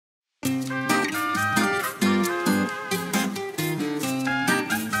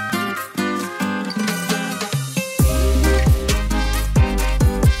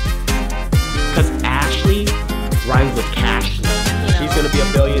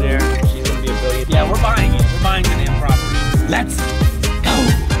we're buying it. We're buying the damn property. Let's go.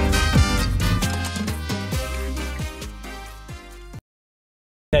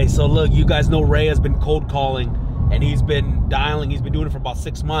 Okay, so look, you guys know Ray has been cold calling and he's been dialing. He's been doing it for about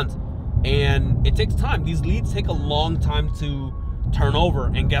 6 months, and it takes time. These leads take a long time to turn over,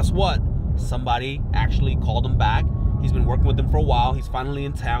 and guess what? Somebody actually called him back. He's been working with them for a while. He's finally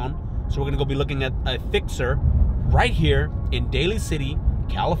in town, so we're gonna go be looking at a fixer right here in Daly City,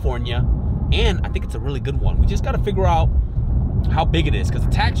 California, and I think it's a really good one. We just got to figure out how big it is, because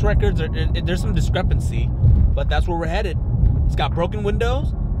the tax records there's some discrepancy, but that's where we're headed. It's got broken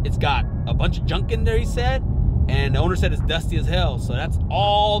windows, it's got a bunch of junk in there, he said, and the owner said it's dusty as hell. So that's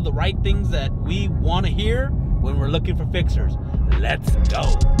all the right things that we want to hear when we're looking for fixers. Let's go.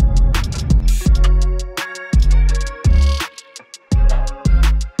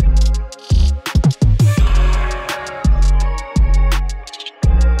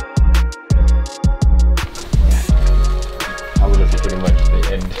 I would have pretty much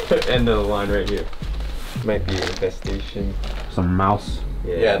the end of the line right here. Might be infestation. Some mouse.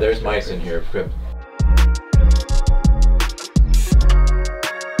 Yeah, there's mice in here.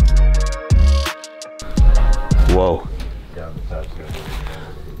 Whoa. Yeah, that's good.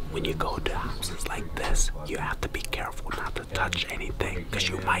 When you go to houses like this, you have to be careful not to touch anything, because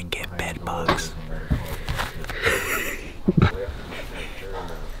you might get bed bugs.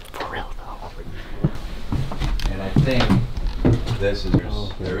 For real though. And I think this is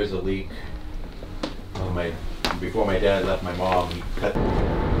there is a leak. Before my dad left my mom, he cut.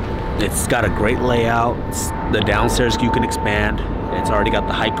 It's got a great layout. The downstairs you can expand. It's already got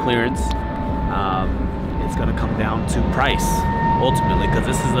the height clearance. It's gonna come down to price ultimately, because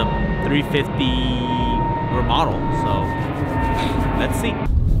this is a 350 remodel. So let's see.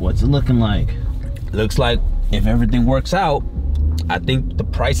 What's it looking like? Looks like if everything works out, I think the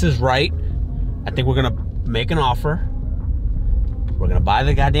price is right. I think we're gonna make an offer. We're gonna buy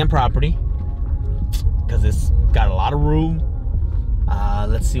the goddamn property, because it's got a lot of room.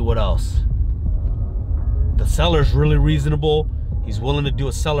 Let's see what else. The seller's really reasonable. He's willing to do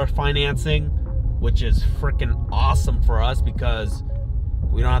a seller financing, which is freaking awesome for us, because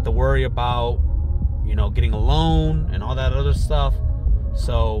we don't have to worry about, you know, getting a loan and all that other stuff.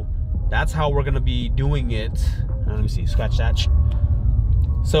 So that's how we're gonna be doing it. Let me see, scratch that.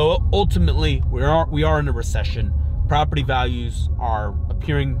 So ultimately, we are in a recession. Property values are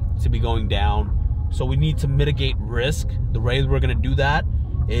appearing to be going down. So we need to mitigate risk. The way we're gonna do that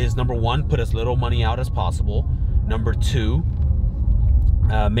is, number one, put as little money out as possible. Number two,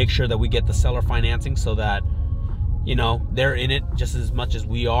 make sure that we get the seller financing so that, you know, they're in it just as much as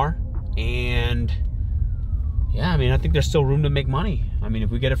we are. And yeah, I mean, I think there's still room to make money. I mean, if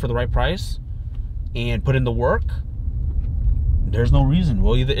we get it for the right price and put in the work, there's no reason.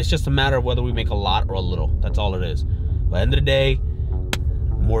 Well, it's just a matter of whether we make a lot or a little. That's all it is. By the end of the day,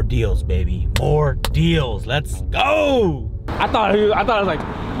 more deals, baby. More deals. Let's go. I thought it was like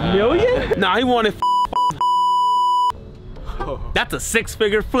million? Nah, he wanted That's a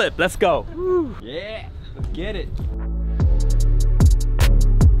 6-figure flip. Let's go. Woo. Yeah, let's get it.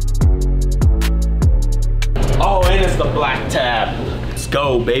 Oh, and it's the black tab. Let's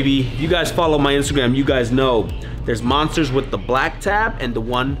go, baby. If you guys follow my Instagram, you guys know there's monsters with the black tab and the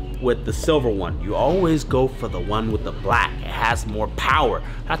one with the silver one. You always go for the one with the black. It has more power.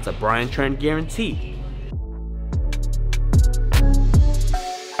 That's a Brian Trent guarantee.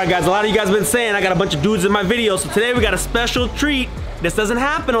 All right, guys, a lot of you guys have been saying I got a bunch of dudes in my videos, so today we got a special treat. This doesn't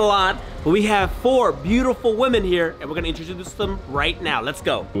happen a lot, but we have 4 beautiful women here, and we're gonna introduce them right now. Let's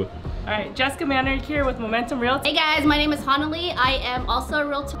go. All right, Jessica Mannering here with Momentum Realty. Hey guys, my name is Hanali. I am also a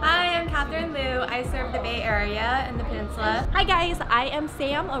realtor. Hi, I'm Catherine Liu. I serve the Bay Area and the Peninsula. Hi guys, I am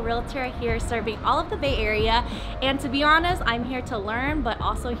Sam, a realtor here serving all of the Bay Area. And to be honest, I'm here to learn, but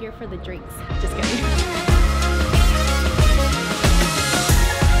also here for the drinks. Just kidding.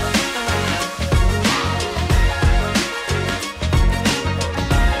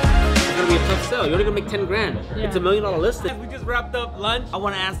 Sell. You're only gonna make 10 grand. Yeah. It's $1 million listing. We just wrapped up lunch. I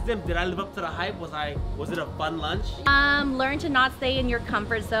want to ask them, did I live up to the hype? Was it a fun lunch? Learn to not stay in your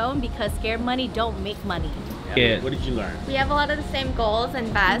comfort zone, because scared money don't make money. Yeah. What did you learn? We have a lot of the same goals.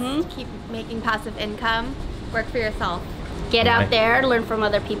 Invest, keep making passive income, work for yourself. Get out there, learn from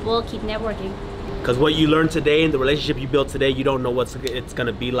other people, keep networking. Because what you learned today and the relationship you built today, you don't know what it's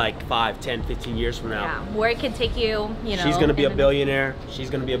gonna be like 5, 10, 15 years from now. Yeah, where it can take you, you know. She's gonna be a billionaire. She's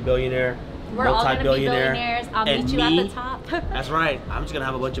gonna be a billionaire. We're all gonna be billionaires. I'll meet you at the top. That's right. I'm just gonna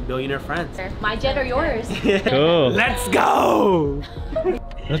have a bunch of billionaire friends. My jet or yours. Cool. Let's go.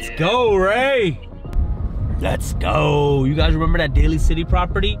 Let's go, Ray. Let's go. You guys remember that Daly City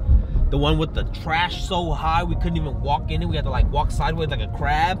property? The one with the trash so high we couldn't even walk in it. We had to like walk sideways like a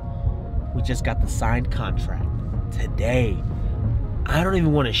crab. We just got the signed contract today. I don't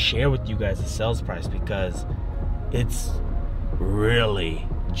even want to share with you guys the sales price because it's really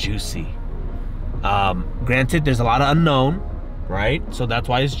juicy. Granted, there's a lot of unknown, right? So that's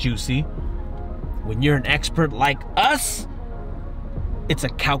why it's juicy. When you're an expert like us, it's a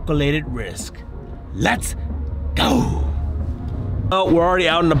calculated risk. Let's go. Well, we're already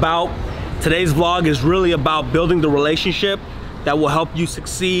out and about. Today's vlog is really about building the relationship that will help you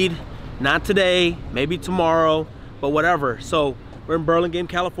succeed. Not today, maybe tomorrow, but whatever. So we're in Burlingame,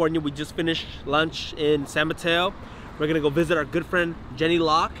 California. We just finished lunch in San Mateo. We're gonna go visit our good friend Jenny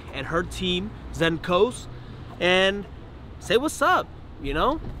Locke and her team, Zen Coast, and say what's up, you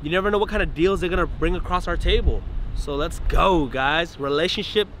know? You never know what kind of deals they're gonna bring across our table. So let's go, guys.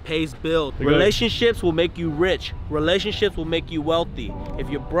 Relationship pays bills. Relationships will make you rich. Relationships will make you wealthy. If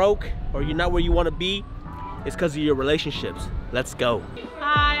you're broke or you're not where you wanna be, it's because of your relationships. Let's go.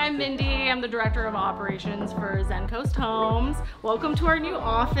 Hi, I'm Mindy. I'm the Director of Operations for Zen Coast Homes. Welcome to our new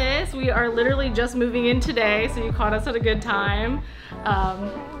office. We are literally just moving in today, so you caught us at a good time.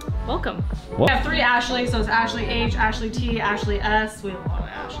 Welcome. We have 3 Ashleys, so it's Ashley H, Ashley T, Ashley S. We have a lot of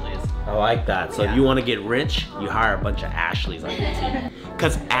Ashleys. I like that. So if you want to get rich, you hire a bunch of Ashleys on your team.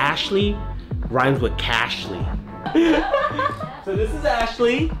 Because Ashley rhymes with Cashly. So this is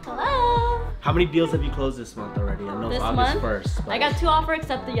Ashley. Hello. How many deals have you closed this month already? I know it's August 1st. I got 2 offers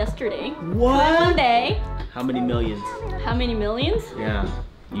accepted yesterday. What? 2 in one day. How many millions? How many millions? Yeah.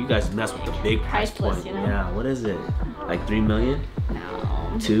 You guys mess with the big price Priceless, point. you know? Yeah, what is it? Like 3 million?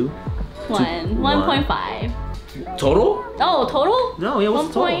 No. 2? 1.5. Total? Oh, total? No, yeah, what's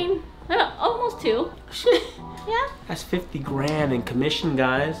the total? Almost 2. Yeah. That's 50 grand in commission,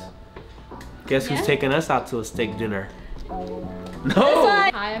 guys. Guess who's taking us out to a steak dinner? No!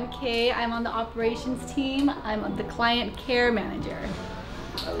 Hi, I'm Kay. I'm on the operations team. I'm the client care manager.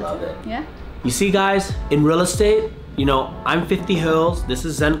 I love it. Yeah? You see, guys, in real estate, you know, I'm 50 Hills, this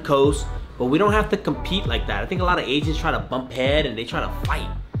is Zen Coast, but we don't have to compete like that. I think a lot of agents try to bump head and they try to fight.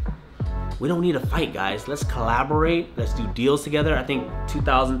 We don't need to fight, guys. Let's collaborate. Let's do deals together. I think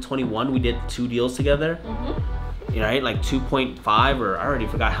 2021, we did 2 deals together. You know, right? Like 2.5, or I already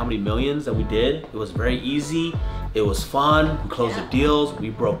forgot how many millions that we did. It was very easy. It was fun. We closed the deals.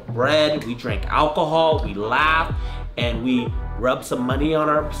 We broke bread. We drank alcohol. We laughed. And we rubbed some money on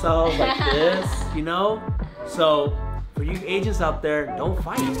ourselves like this, you know? So for you agents out there, don't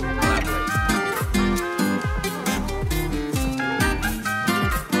fight. Collaborate.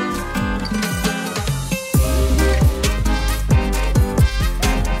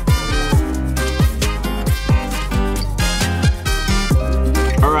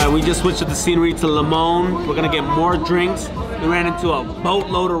 We just switched the scenery to Limon. We're gonna get more drinks. We ran into a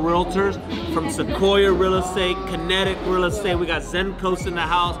boatload of realtors from Sequoia Real Estate, Kinetic Real Estate. We got Zen Coast in the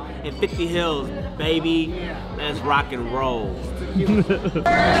house and 50 Hills, baby. Let's rock and roll.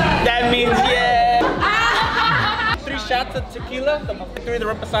 That means yeah. 3 shots of tequila, the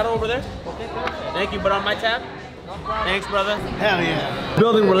reposado over there. Thank you, but on my tab. Thanks, brother. Hell yeah.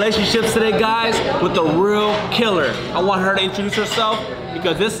 Building relationships today, guys, with the real killer. I want her to introduce herself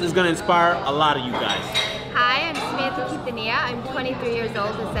because this is gonna inspire a lot of you guys. Hi, I'm Samantha Quintanilla. I'm 23 years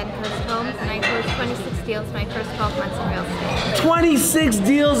old with Zen Coast Homes, and I closed 26 deals my first 12 months in real estate. 26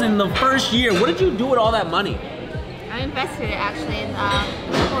 deals in the first year. What did you do with all that money? I invested it actually in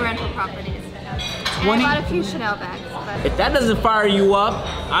local rental properties. And I bought a few Chanel bags. But if that doesn't fire you up,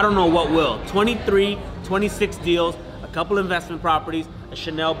 I don't know what will. 26 deals, a couple investment properties, a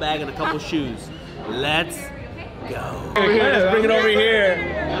Chanel bag, and a couple shoes. Let's go. Let's bring it over here.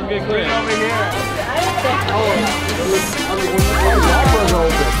 Bring it over here.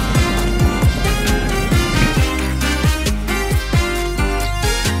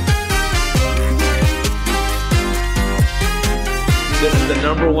 This is the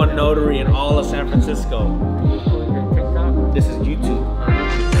 #1 notary in all of San Francisco. This is YouTube.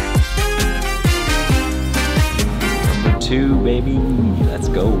 #2, baby. Let's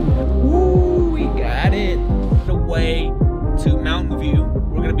go. Woo, we got it. The way to Mountain View.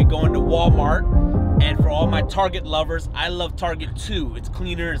 We're gonna be going to Walmart. And for all my Target lovers, I love Target too. It's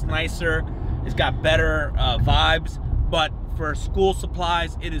cleaner, it's nicer, it's got better vibes. But for school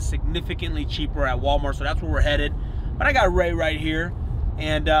supplies, it is significantly cheaper at Walmart. So that's where we're headed. But I got Ray right here.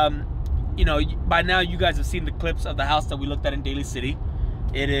 And you know, by now you guys have seen the clips of the house that we looked at in Daly City.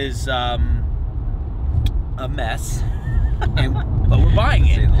 It is a mess. But we're buying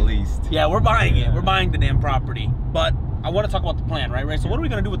it. At least. Yeah, we're buying it. We're buying the damn property. But I want to talk about the plan, right? So what are we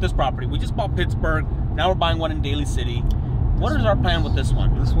going to do with this property? We just bought Pittsburgh. Now we're buying one in Daly City. What is our plan with this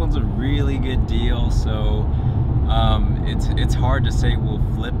one? This one's a really good deal. So it's hard to say we'll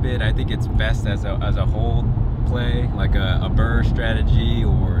flip it. I think it's best as a hold play, like a BRRRR strategy,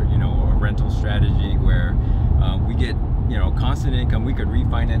 or a rental strategy where we get constant income. We could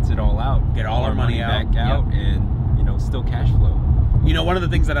refinance it all out, get all our money back out, and still cash flow. One of the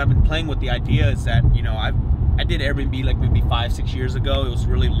things that I've been playing with the idea is that I did Airbnb like maybe 5-6 years ago. It was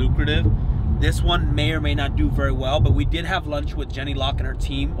really lucrative. This one may or may not do very well, but we did have lunch with Jenny Locke and her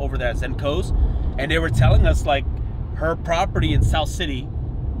team over there at Zen Coast, and they were telling us like her property in South City,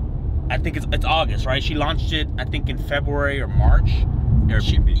 I think it's August, right? She launched it, I think, in February or March.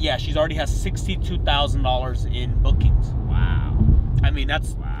 Airbnb. Yeah, she's already has $62,000 in bookings. Wow. I mean,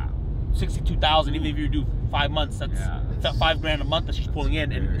 that's 62,000. Even if you do 5 months, that's $5,000 a month that she's pulling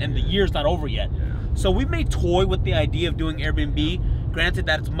in, and the year's not over yet. Yeah. So we may toy with the idea of doing Airbnb. Granted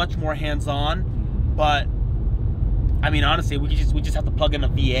that it's much more hands-on, but I mean, honestly, we just have to plug in a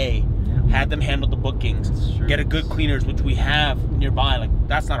VA, have them handle the bookings, get a good cleaners, which we have nearby. Like,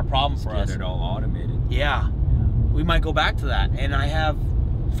 that's not a problem for us. Get it all automated. Yeah, we might go back to that. And I have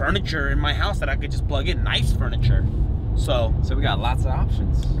furniture in my house that I could just plug in, nice furniture. So we got lots of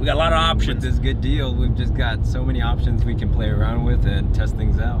options. We got a lot of options. With this good deal, we've just got so many options we can play around with and test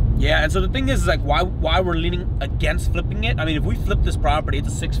things out. Yeah, and so the thing is like why we're leaning against flipping it. I mean, if we flip this property, it's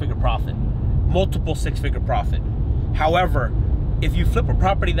a 6-figure profit, multiple 6-figure profit. However, if you flip a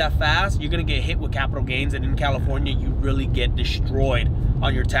property that fast, you're gonna get hit with capital gains, and in California, you really get destroyed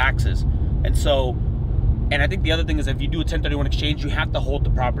on your taxes. And so, and I think the other thing is if you do a 1031 exchange, you have to hold the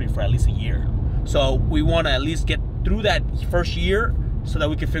property for at least a year. So we want to at least get through that first year so that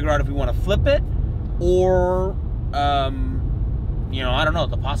we can figure out if we want to flip it or I don't know,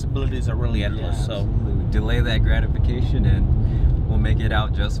 the possibilities are really endless. Yeah, so delay that gratification and we'll make it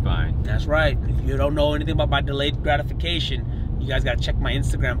out just fine. That's right. If you don't know anything about my delayed gratification, you guys got to check my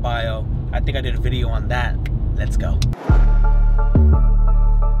Instagram bio. I think I did a video on that. Let's go.